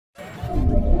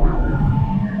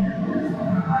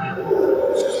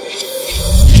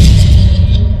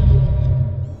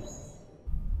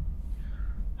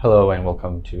Hello and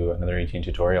welcome to another ATN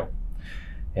tutorial.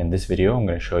 In this video, I'm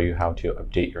going to show you how to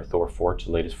update your ThOR 4 to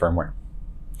the latest firmware.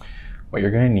 What you're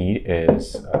going to need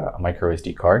is a micro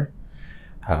SD card.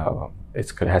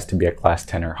 It has to be a class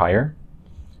 10 or higher,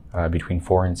 between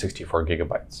 4 and 64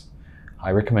 gigabytes.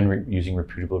 I recommend using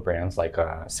reputable brands like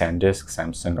SanDisk,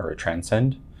 Samsung, or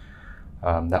Transcend.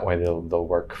 That way they'll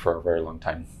work for a very long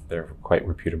time. They're quite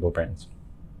reputable brands.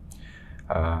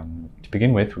 To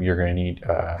begin with, you're going to need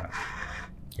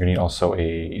also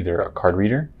either a card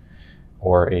reader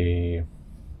or a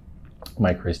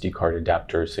micro SD card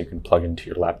adapter so you can plug into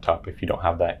your laptop. If you don't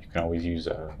have that, you can always use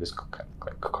this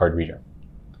card reader.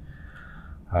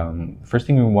 First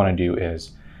thing we want to do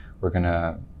is we're going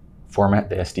to format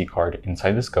the SD card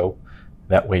inside the scope.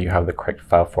 That way you have the correct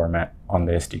file format on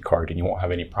the SD card and you won't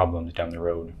have any problems down the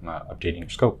road updating your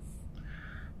scope.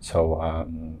 So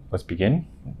let's begin.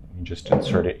 You just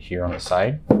insert it here on the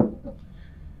side.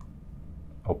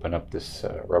 Open up this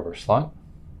rubber slot,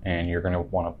 and you're going to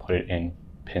want to put it in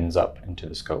pins up into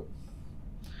the scope.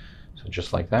 So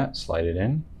just like that, slide it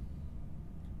in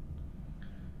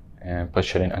and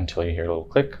push it in until you hear a little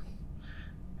click.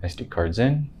 SD card's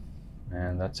in,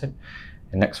 and that's it.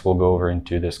 And next we'll go over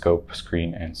into the scope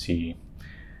screen and see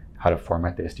how to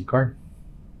format the SD card.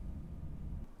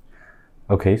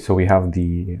 Okay, so we have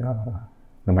the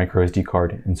micro SD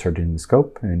card inserted in the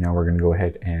scope, and now we're going to go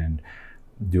ahead and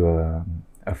do a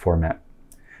format.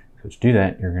 So to do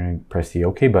that, you're going to press the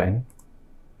OK button,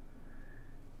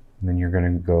 and then you're going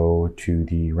to go to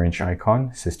the wrench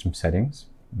icon, System Settings,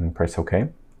 and then press OK.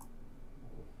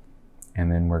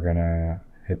 And then we're going to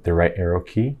hit the right arrow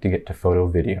key to get to Photo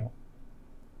Video.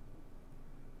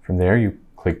 From there, you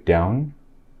click down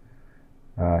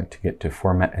to get to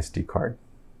Format SD Card.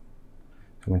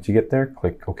 So once you get there,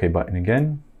 click OK button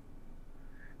again.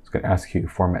 It's going to ask you to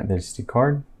format the SD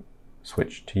card.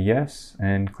 Switch to yes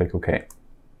and click OK.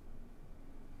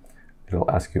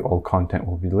 It'll ask you all content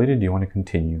will be deleted. Do you want to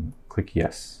continue? Click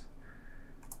yes.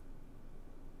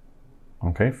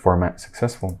 Okay, format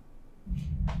successful.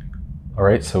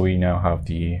 Alright, so we now have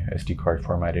the SD card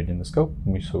formatted in the scope.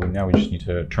 So now we just need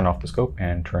to turn off the scope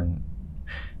and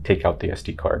take out the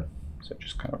SD card. So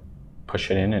just kind of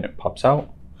push it in and it pops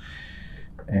out.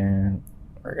 And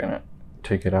we're gonna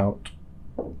take it out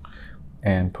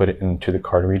and put it into the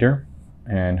card reader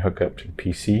and hook it up to the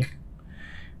PC,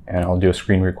 and I'll do a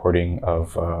screen recording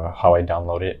of how I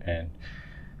download it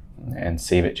and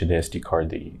save it to the SD card,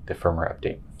 the firmware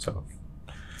update. So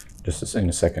just in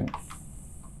a second.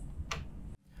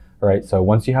 All right, so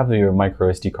once you have your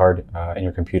micro SD card in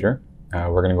your computer,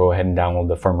 we're going to go ahead and download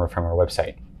the firmware from our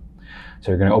website. So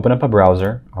you're going to open up a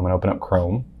browser. I'm going to open up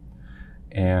Chrome,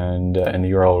 and in the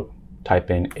URL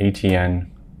type in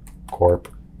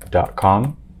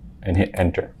atncorp.com and hit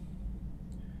enter.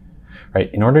 Right,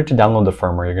 in order to download the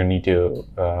firmware, you're going to need to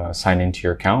sign into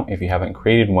your account. If you haven't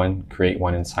created one, create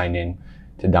one and sign in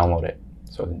to download it.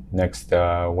 So next,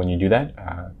 when you do that,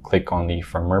 click on the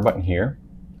firmware button here,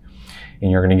 and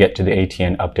you're going to get to the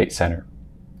ATN Update Center.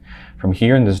 From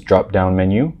here in this drop-down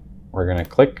menu, we're going to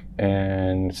click,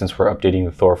 and since we're updating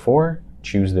the ThOR 4,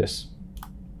 choose this,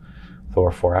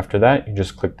 ThOR 4. After that, you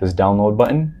just click this download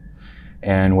button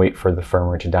and wait for the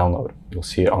firmware to download. You'll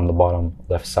see it on the bottom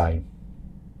left side.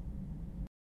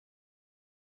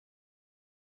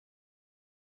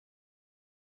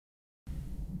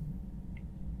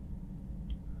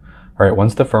 All right,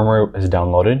 once the firmware is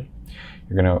downloaded,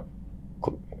 you're going to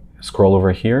scroll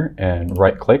over here and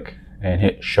right click and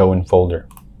hit Show in Folder.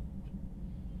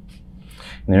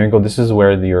 And there you go, this is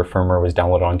where your firmware was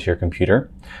downloaded onto your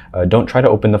computer. Don't try to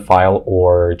open the file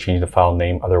or change the file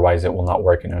name, otherwise it will not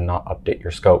work and it will not update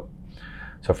your scope.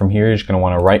 So from here, you're just going to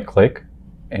want to right click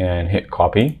and hit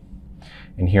Copy.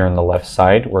 And here on the left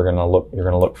side, you're going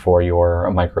to look for your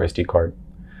micro SD card.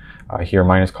 Here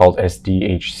mine is called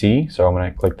SDHC, so I'm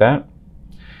going to click that.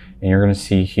 And you're going to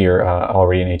see here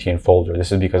already an ATN folder.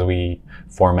 This is because we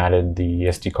formatted the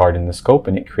SD card in the scope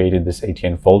and it created this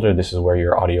ATN folder. This is where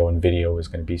your audio and video is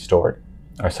going to be stored.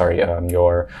 Or sorry,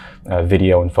 your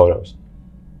video and photos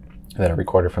that are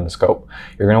recorded from the scope.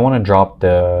 You're going to want to drop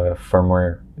the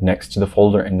firmware next to the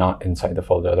folder and not inside the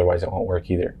folder, otherwise it won't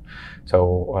work either.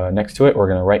 So next to it, we're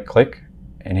going to right click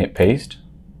and hit paste.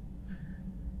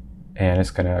 And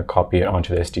it's going to copy it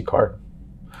onto the SD card.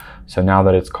 So now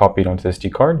that it's copied onto the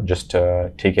SD card, just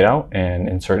take it out and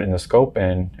insert it in the scope,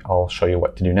 and I'll show you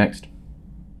what to do next.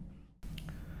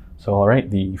 So all right,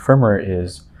 the firmware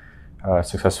is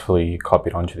successfully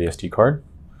copied onto the SD card.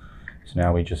 So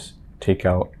now we just take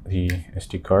out the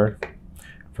SD card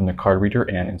from the card reader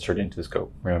and insert it into the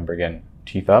scope. Remember again,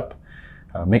 teeth up.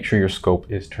 Make sure your scope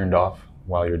is turned off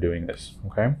while you're doing this,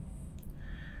 okay?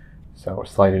 So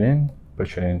slide it in,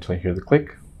 push it in until you hear the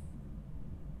click.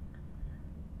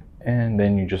 And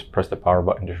then you just press the power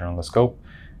button to turn on the scope.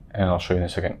 And I'll show you in a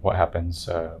second what happens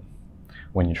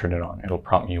when you turn it on. It'll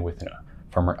prompt you with a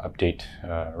firmware update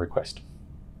request.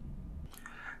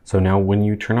 So now when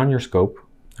you turn on your scope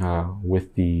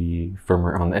with the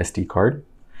firmware on the SD card,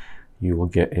 you will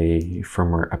get a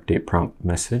firmware update prompt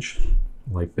message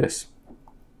like this.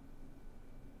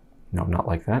 No, not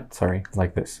like that, sorry,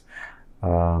 like this.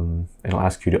 It'll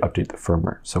ask you to update the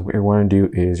firmware. So what you want to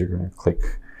do is you're going to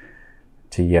click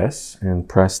to yes and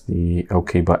press the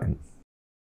OK button.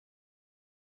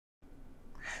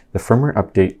 The firmware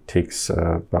update takes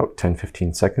about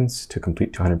 10-15 seconds to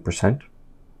complete to 100%.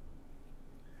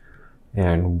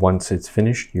 And once it's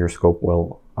finished, your scope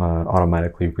will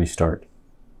automatically restart.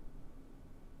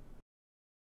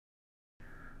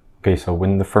 Okay, so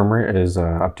when the firmware is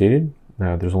updated,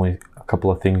 there's only a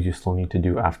couple of things you still need to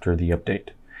do after the update.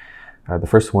 The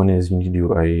first one is you need to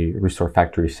do a restore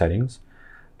factory settings,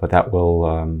 but that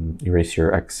will erase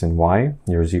your X and Y,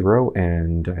 your 0,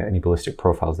 and any ballistic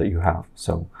profiles that you have.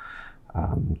 So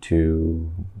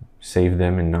to save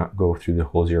them and not go through the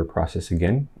whole 0 process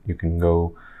again, you can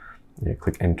go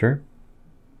click enter,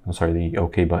 the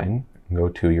OK button, and go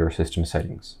to your system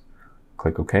settings.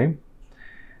 Click OK,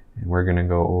 and we're going to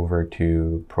go over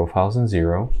to profiles and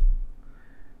 0,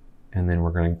 and then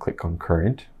we're going to click on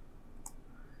current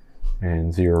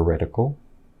and 0 reticle,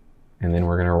 and then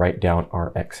we're going to write down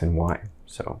our X and Y.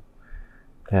 So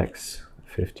X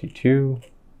 52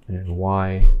 and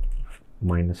Y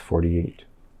minus 48.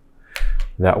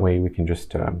 That way we can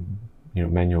just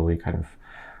manually kind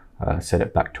of set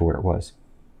it back to where it was.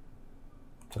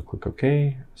 So click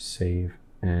OK, save,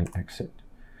 and exit.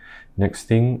 Next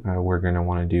thing we're going to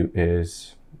want to do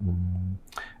is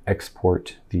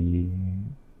export the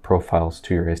profiles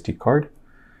to your SD card.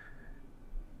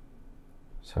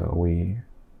 So we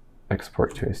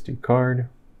export to SD card,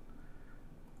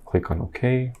 click on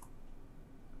OK,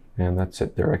 and that's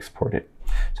it, they're exported.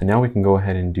 So now we can go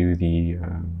ahead and do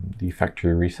the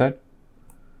factory reset.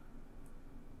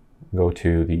 Go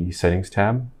to the settings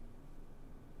tab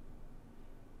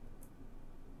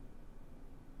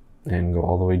and go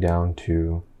all the way down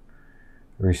to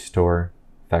restore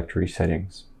factory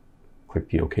settings. Click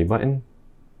the OK button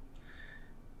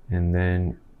and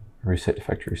then reset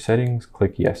factory settings,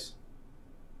 click yes,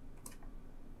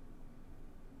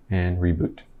 and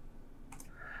reboot.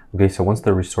 Okay, so once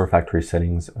the restore factory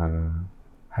settings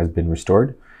has been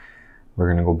restored, we're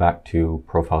going to go back to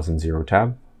profiles and 0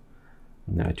 tab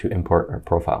to import our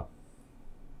profile.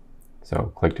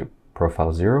 So click to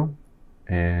profile 0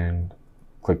 and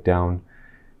click down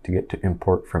to get to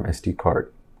import from SD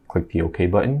card. Click the OK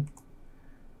button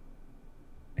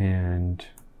and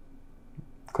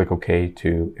click OK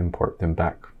to import them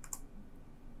back.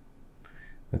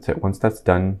 That's it. Once that's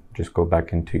done, just go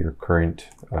back into your current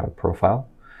profile,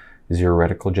 0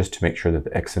 reticle, just to make sure that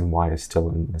the X and Y is still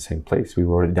in the same place. We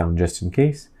wrote it down just in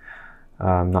case,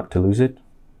 not to lose it.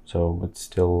 So it's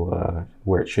still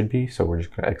where it should be. So we're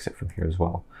just going to exit from here as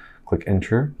well. Click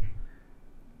enter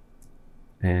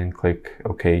and click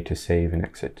OK to save and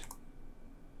exit.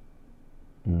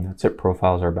 And that's it.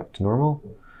 Profiles are back to normal.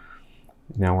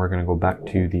 Now we're going to go back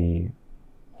to the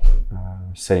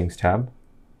settings tab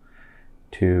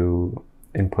to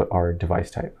input our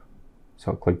device type.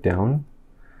 So click down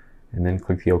and then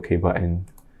click the OK button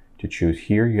to choose.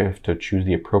 Here you have to choose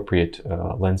the appropriate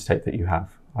lens type that you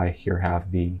have. I here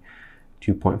have the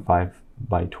 2.5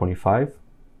 by 25,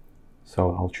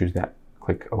 so I'll choose that.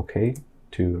 Click OK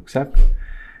to accept,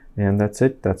 and that's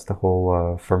it. That's the whole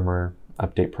firmware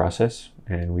update process,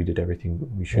 and we did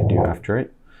everything we should do after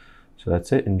it. So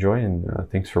that's it. Enjoy, and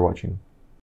thanks for watching.